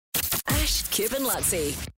Ash, Kip and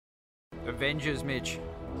Lutzi. Avengers, Mitch.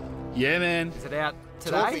 Yeah, man. Is it out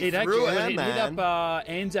Talk today? it It through actually it, hit man. up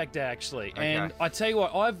Anzac Day, actually. Okay. And I tell you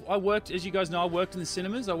what, I worked, as you guys know, I worked in the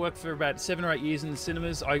cinemas. I worked for about 7 or 8 years in the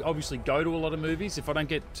cinemas. I obviously go to a lot of movies. If I don't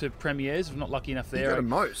get to premieres, if I'm not lucky enough there. You go to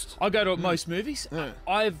most. I go to most movies. Yeah.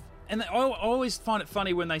 I always find it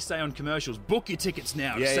funny when they say on commercials, "Book your tickets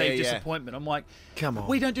now to Yeah, save yeah, yeah. disappointment." I'm like, Come on.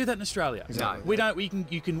 we don't do that in Australia. Exactly. We don't.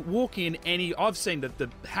 You can walk in any. I've seen the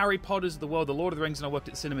Harry Potters of the world, the Lord of the Rings, and I worked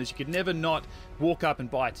at cinemas. You could never not walk up and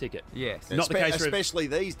buy a ticket. Yes. Not the case for especially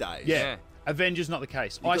these days. yeah. Avengers, not the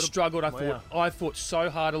case. I struggled. I fought so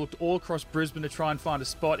hard. I looked all across Brisbane to try and find a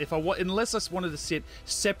spot. Unless I wanted to sit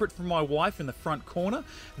separate from my wife in the front corner,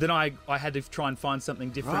 then I had to try and find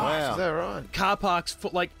something different. Wow. Is that right? Car parks,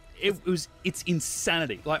 it's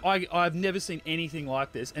insanity. Like I've never seen anything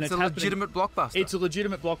like this, and It's a legitimate blockbuster. It's a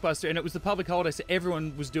legitimate blockbuster, and it was the public holiday, so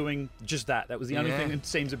everyone was doing just that. That was the only Yeah. thing it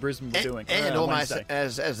seems that Brisbane were doing. And on almost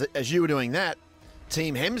Wednesday. as you were doing that,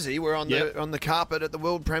 Team Hemsey were on the carpet at the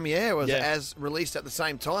world premiere as released at the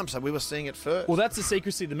same time, so we were seeing it first. Well, that's the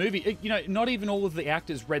secrecy of the movie. Not even all of the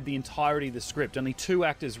actors read the entirety of the script. Only 2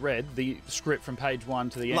 actors read the script from page 1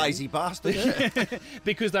 to the end. Lazy bastard. Yeah.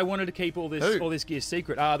 Because they wanted to keep all this gear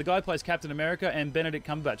secret. The guy who plays Captain America and Benedict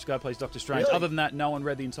Cumberbatch, the guy who plays Doctor Strange. Really? Other than that, no one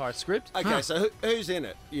read the entire script. Okay, so who's in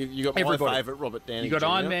it? You got Everybody. my favourite, Robert Downey You got Jr.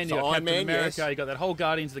 Iron Man, you So got Iron Captain Man, America, yes. you got that whole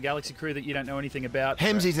Guardians of the Galaxy crew that you don't know anything about.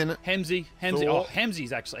 Hemsey's in it. Hemsey. Thor. Oh,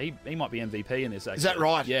 Hemsey's actually, he might be MVP in this, actually. Is that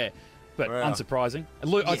right? Yeah. But Wow. unsurprising.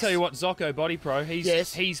 And look, I'll Yes. tell you what, Zocco Body Pro, he's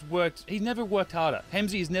never worked harder.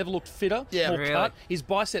 Hemsey has never looked fitter, more Really? cut. His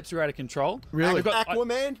biceps are out of control. Really? We've got-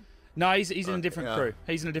 Aquaman? No, he's in a different yeah. crew.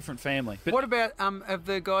 He's in a different family. But What about of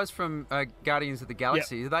the guys from Guardians of the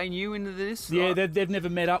Galaxy? Are they new into this? yeah, they've never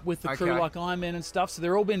met up with the crew Okay. like Iron Man and stuff, so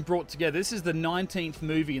they're all been brought together. This is the 19th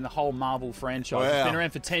movie in the whole Marvel franchise. It's Wow. been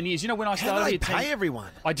around for 10 years. You know, when I How started do they here, pay everyone?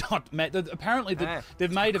 I don't, Matt. Apparently, Yeah. they've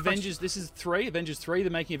made Avengers. This is Avengers 3. They're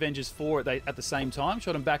making Avengers 4 at the same time.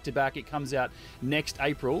 Shot them back to back. It comes out next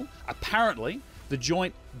April. Apparently, the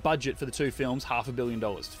joint budget for the 2 films, $500 million.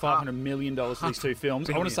 $500 million for these 2 films.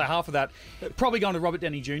 I want to say half of that probably going to Robert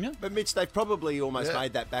Downey Jr. But Mitch, they've probably almost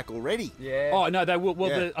made that back already. Yeah. Oh no, they will. Well,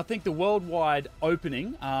 Yeah. I think the worldwide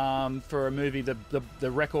opening for a movie,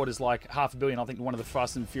 the record is like $500 million. I think one of the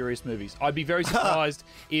Fast and Furious movies. I'd be very surprised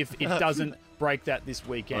if it doesn't break that this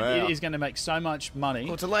weekend. Wow. It is going to make so much money.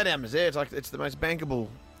 Well, to lay down there, it's the most bankable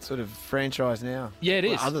sort of franchise now. Yeah, it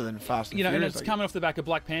Well, is. other than Fast and And Furious. it's coming off the back of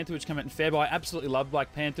Black Panther, which came out in February. I absolutely love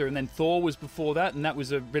Black Panther, and then Thor was before that, and that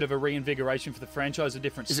was a bit of a reinvigoration for the franchise, a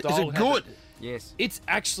different Is style. it good? Yes. It's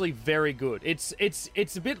actually very good. It's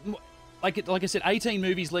a bit like I said, 18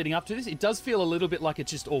 movies leading up to this. It does feel a little bit like it's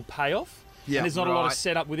just all payoff. Yeah. And there's not a lot of Right.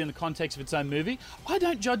 setup within the context of its own movie. I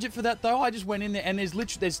don't judge it for that though. I just went in there and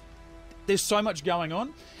there's so much going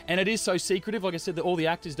on, and it is so secretive. Like I said, that all the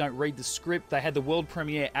actors don't read the script. They had the world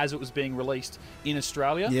premiere as it was being released in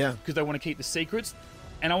Australia, Yeah. because they want to keep the secrets.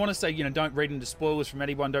 And I want to say, don't read into spoilers from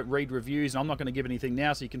anyone. Don't read reviews. And I'm not going to give anything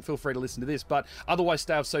now, so you can feel free to listen to this. But otherwise,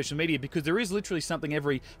 stay off social media, because there is literally something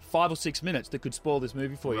every 5 or 6 minutes that could spoil this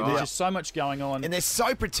movie for you. Right. There's just so much going on. And they're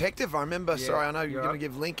so protective. I remember, Yeah, sorry, I know you're you're going right. to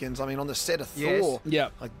give Lincoln's. I mean, on the set of Yes. Thor, Yeah.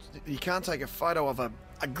 like, you can't take a photo of a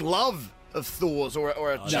glove of Thor's or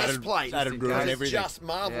a chest plate. that'd ruin It's everything. just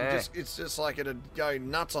Marvel. Yeah. It's just like it'd go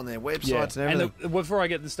nuts on their websites Yeah. and And everything. before I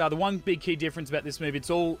get to the start, the one big key difference about this movie, it's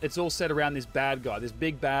all set around this bad guy, this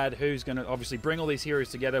big bad who's going to obviously bring all these heroes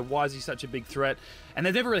together. Why is he such a big threat? And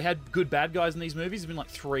they've never really had good bad guys in these movies. There's been like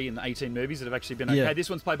 3 in the 18 movies that have actually been okay. Yeah. This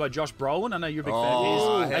one's played by Josh Brolin. I know you're a big fan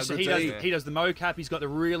Oh, of his. how Actually, good's he does the mocap. He's got the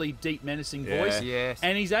really deep, menacing voice. Yes.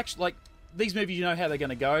 And he's actually like. These movies, you know how they're going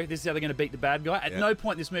to go. This is how they're going to beat the bad guy. At no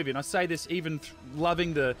point in this movie, and I say this even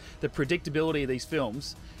loving the predictability of these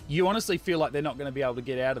films, you honestly feel like they're not going to be able to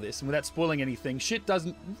get out of this. And without spoiling anything, shit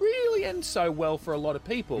doesn't really end so well for a lot of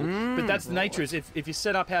people. But that's the nature. Is if you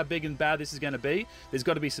set up how big and bad this is going to be, there's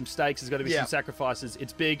got to be some stakes. There's got to be some sacrifices.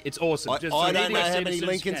 It's big. It's awesome. I Just don't immediately know see how it as many soon as you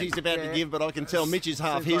Lincolns can. he's about to give, but I can tell Mitch is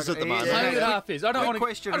half Seems his like at the he is. moment. I think half is. I don't Quick want to.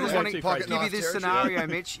 question. I I don't just want want to to go too pocket crazy. give you this scenario,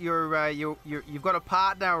 Mitch. You've got a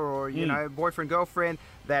partner or boyfriend, girlfriend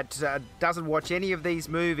that doesn't watch any of these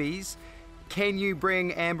movies. Can you bring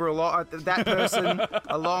that person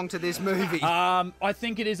along to this movie? I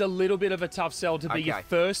think it is a little bit of a tough sell to be your Okay.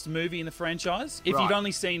 first movie in the franchise. If Right. you've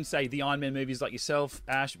only seen, say, the Iron Man movies like yourself,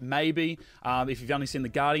 Ash, maybe. If you've only seen the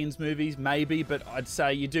Guardians movies, maybe. But I'd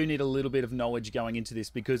say you do need a little bit of knowledge going into this,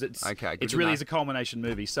 because Okay, good it's to really know. is a culmination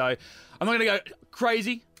movie. So I'm not going to go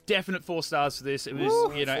crazy. Definite 4 stars for this. It was,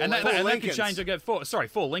 and that could Lincolns. change. I go 4. Sorry,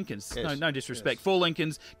 4 Lincolns. Yes. No disrespect. 4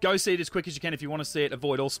 Lincolns. Go see it as quick as you can if you want to see it.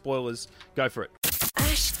 Avoid all spoilers. Go for it.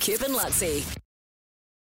 Ash, Kip and Lutzi.